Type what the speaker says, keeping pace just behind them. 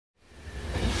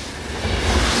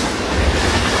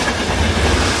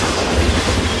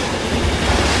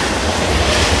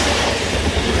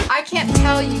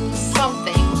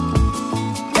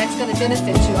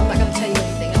benefit you, I'm not going to tell you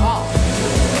anything at all.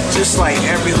 Just like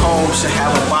every home should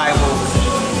have a Bible,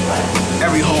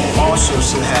 every home also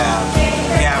should have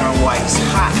Gavin White's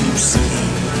hot new CD.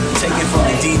 Take it from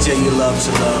the DJ you love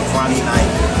to love, Ronnie Knight.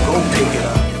 Go pick it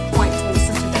up. Make a point to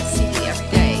listen to that CD every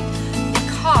day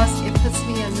because it puts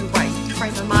me in the right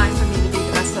frame of mind for me to be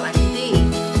the best that I can be,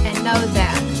 and know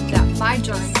that my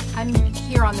journey, I'm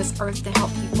here on this earth to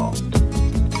help people,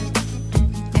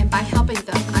 and by helping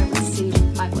them, I receive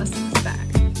my blessings back.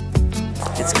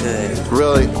 It's good.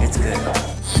 Really? It's good.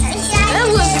 That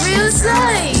was real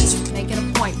nice. Make it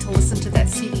a point to listen to that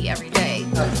CD every day.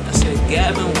 I said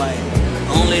Gavin White,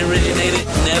 only originated,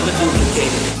 never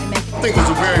duplicated. I think it's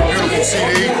a very beautiful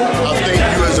CD. I think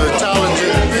you as a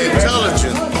talented,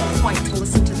 intelligent. Point to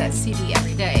listen to that CD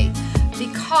every day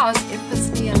because it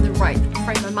puts me in the right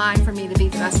frame of mind for me to be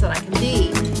the best that I can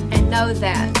be, and know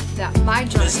that my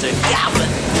journey. Mr. Gavin.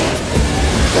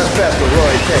 That's Pastor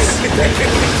Roy K.